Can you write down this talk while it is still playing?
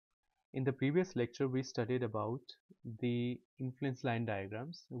In the previous lecture, we studied about the influence line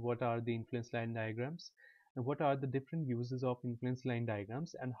diagrams. What are the influence line diagrams? And what are the different uses of influence line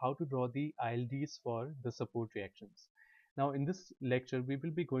diagrams and how to draw the ILDs for the support reactions. Now, in this lecture, we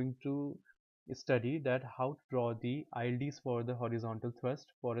will be going to study that how to draw the ILDs for the horizontal thrust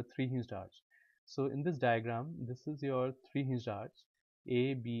for a three-hinged arch. So, in this diagram, this is your three-hinged arch.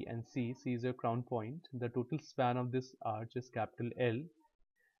 A, B, and C. C is your crown point. The total span of this arch is capital L.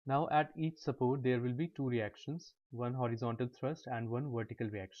 Now at each support there will be two reactions, one horizontal thrust and one vertical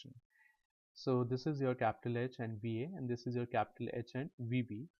reaction. So this is your capital H and VA and this is your capital H and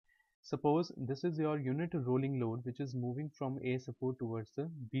VB. Suppose this is your unit rolling load which is moving from A support towards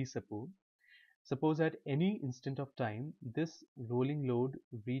the B support. Suppose at any instant of time this rolling load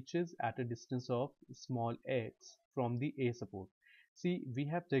reaches at a distance of small x from the A support. See, we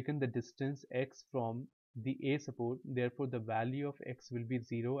have taken the distance x from the A support, therefore the value of x will be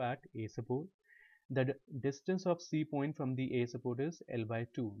 0 at A support. The distance of C point from the A support is L by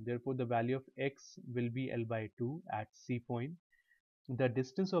 2, therefore the value of x will be L by 2 at C point. The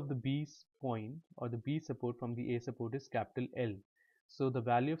distance of the B point or the B support from the A support is capital L. So the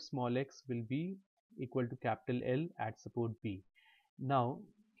value of small x will be equal to capital L at support B. Now,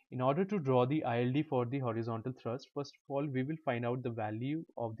 in order to draw the ILD for the horizontal thrust, first of all, we will find out the value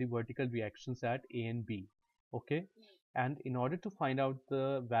of the vertical reactions at A and B. Okay. And in order to find out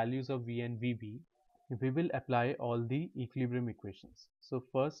the values of V and VB, we will apply all the equilibrium equations. So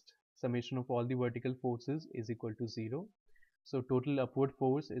first, summation of all the vertical forces is equal to 0. So total upward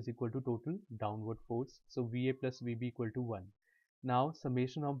force is equal to total downward force. So VA plus VB equal to 1. Now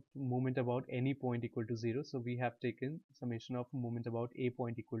summation of moment about any point equal to 0. So we have taken summation of moment about a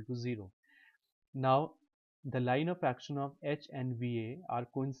point equal to 0. Now the line of action of H and VA are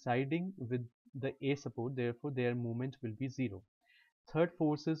coinciding with the A support. Therefore their moment will be 0. Third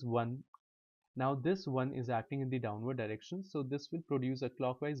force is 1. Now this one is acting in the downward direction. So this will produce a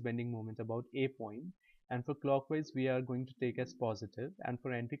clockwise bending moment about A point. And for clockwise we are going to take as positive, and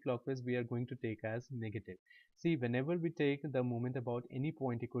for anti-clockwise we are going to take as negative. See, whenever we take the moment about any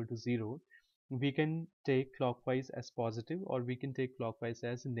point equal to 0, we can take clockwise as positive or we can take clockwise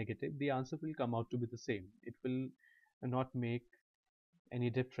as negative. The answer will come out to be the same. It will not make any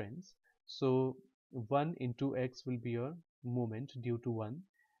difference. So 1 into x will be your moment due to 1.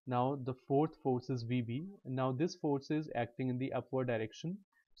 Now the fourth force is VB. Now this force is acting in the upward direction.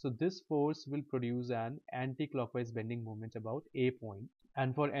 So this force will produce an anti-clockwise bending moment about A point.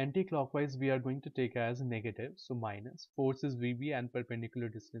 And for anti-clockwise we are going to take as negative. So minus, force is VB and perpendicular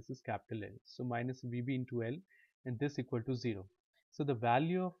distance is capital L. So minus VB into L, and this equal to 0. So the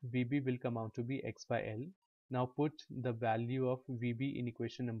value of VB will come out to be x by L. Now put the value of VB in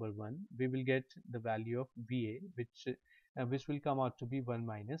equation number 1. We will get the value of VA which will come out to be 1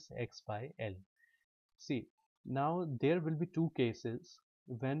 minus x by L. See, now there will be two cases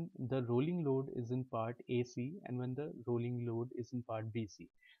when the rolling load is in part AC and when the rolling load is in part BC.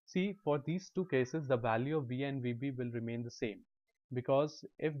 See, for these two cases the value of V and VB will remain the same, because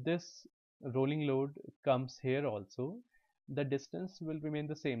if this rolling load comes here also, the distance will remain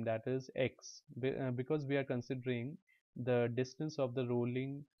the same, that is x, because we are considering the distance of the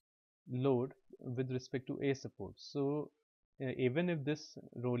rolling load with respect to A support. So even if this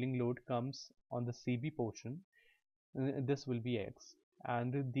rolling load comes on the CB portion, this will be x,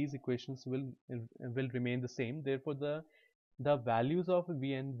 and these equations will remain the same. Therefore the values of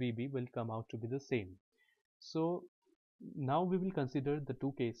V and VB will come out to be the same. So now we will consider the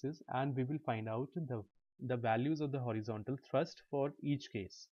two cases and we will find out the values of the horizontal thrust for each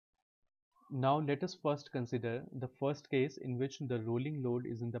case. Now let us first consider the first case in which the rolling load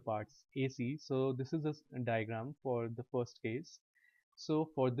is in the parts AC. So this is a diagram for the first case. So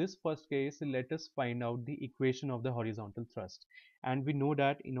for this first case, let us find out the equation of the horizontal thrust. And we know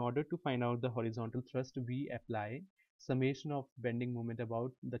that in order to find out the horizontal thrust, we apply summation of bending moment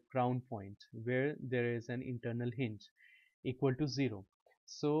about the crown point where there is an internal hinge equal to 0.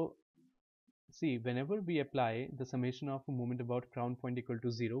 So see, whenever we apply the summation of a moment about crown point equal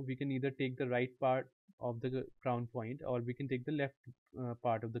to 0, we can either take the right part of the crown point or we can take the left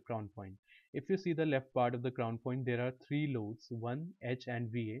part of the crown point. If you see the left part of the crown point, there are three loads, 1, H and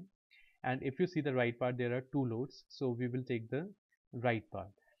VA. And if you see the right part, there are two loads. So we will take the right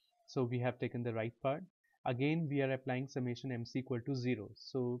part. So we have taken the right part. Again, we are applying summation MC equal to 0.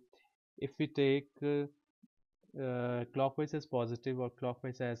 So if we take clockwise as positive or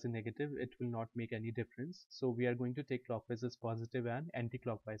clockwise as negative, it will not make any difference. So we are going to take clockwise as positive and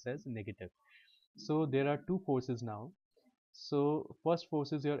anti-clockwise as negative. So there are two forces now. So first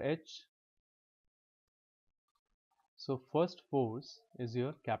force is your H. So first force is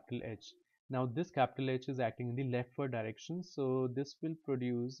your capital H. Now this capital H is acting in the leftward direction, so this will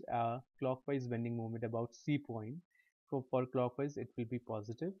produce a clockwise bending moment about C point. For clockwise it will be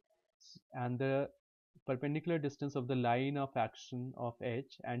positive, and the perpendicular distance of the line of action of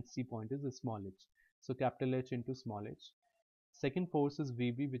H and C point is small h. So capital H into small h. Second force is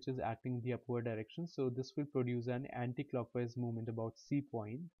VB, which is acting in the upward direction. So this will produce an anti-clockwise movement about C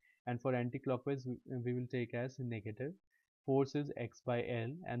point. And for anti-clockwise, we will take as negative. Force is x by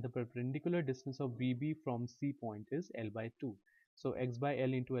L, and the perpendicular distance of VB from C point is L by 2. So x by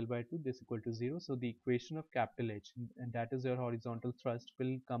L into L by 2, this equal to 0. So the equation of capital H, and that is your horizontal thrust,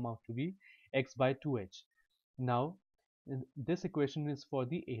 will come out to be x by 2h. Now this equation is for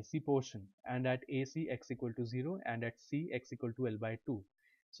the AC portion, and at AC x equal to 0 and at C x equal to L by 2.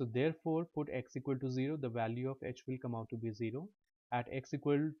 So therefore put x equal to 0, the value of H will come out to be 0. At x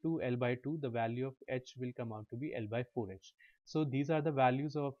equal to L by 2, the value of H will come out to be L by 4H. So these are the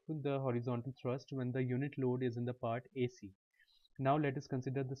values of the horizontal thrust when the unit load is in the part AC. Now let us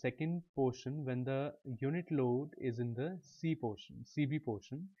consider the second portion when the unit load is in the C portion, CB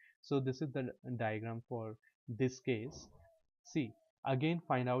portion. So this is the diagram for this case. See, again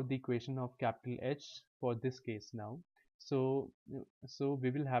find out the equation of capital H for this case now. So we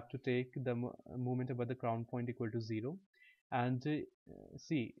will have to take the moment above the crown point equal to 0, and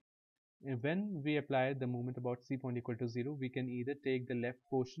see, when we apply the moment about C point equal to 0, we can either take the left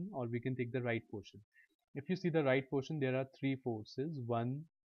portion or we can take the right portion. If you see the right portion, there are three forces, one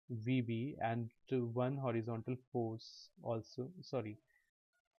VB and one horizontal force also. Sorry,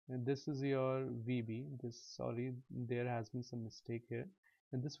 this is your VB. Sorry, there has been some mistake here.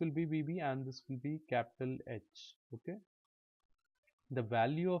 And this will be VB and this will be capital H. Okay. The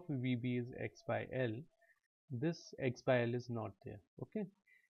value of VB is x by L. This x by L is not there. Okay.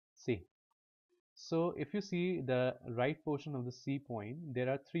 See. So if you see the right portion of the C point, there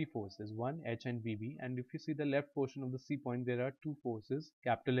are three forces, one H and VB, and if you see the left portion of the C point, there are two forces,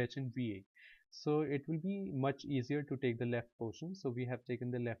 capital H and VA. So it will be much easier to take the left portion. So we have taken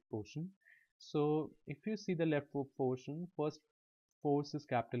the left portion. So if you see the left portion, first force is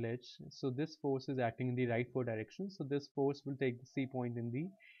capital H. So this force is acting in the rightward direction. So this force will take the C point in the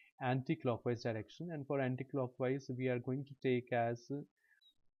anti-clockwise direction, and for anti-clockwise we are going to take as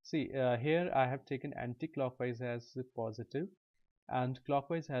see, here I have taken anti-clockwise as positive and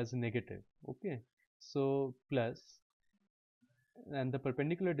clockwise as negative. Okay, so plus, and the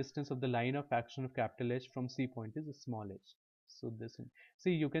perpendicular distance of the line of action of capital H from C point is small h. So this,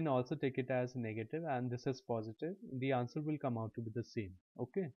 see, you can also take it as negative and this is positive. The answer will come out to be the same.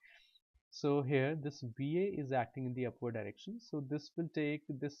 Okay. So here this VA is acting in the upward direction. So this will take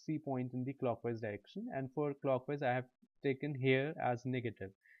this C point in the clockwise direction, and for clockwise I have taken here as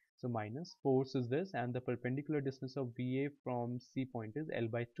negative. So minus force is this, and the perpendicular distance of VA from C point is L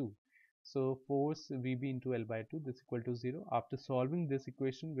by 2. So force VB into L by 2, this equal to 0. After solving this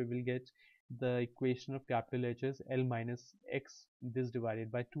equation, we will get the equation of capital H as L minus X, this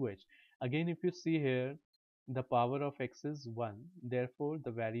divided by 2H. Again, if you see here, the power of x is 1, therefore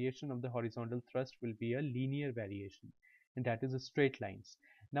the variation of the horizontal thrust will be a linear variation, and that is a straight lines.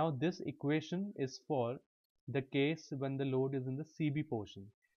 Now this equation is for the case when the load is in the CB portion.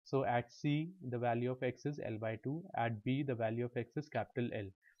 So at C the value of x is L by 2, at B the value of x is capital L.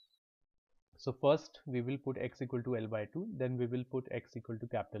 So first we will put x equal to L by 2, then we will put x equal to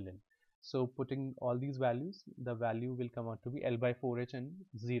capital L. So putting all these values, the value will come out to be L by 4h and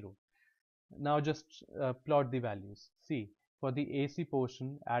 0. Now just plot the values. See, for the AC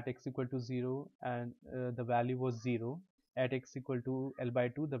portion at x equal to 0 and the value was 0, at x equal to L by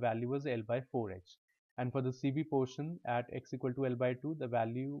 2 the value was L by 4h, and for the CB portion at x equal to L by 2 the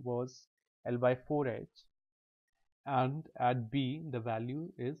value was L by 4h, and at B the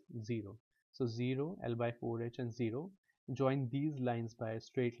value is 0. So 0, L by 4h and 0. Join these lines by a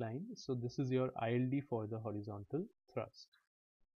straight line. So this is your ILD for the horizontal thrust.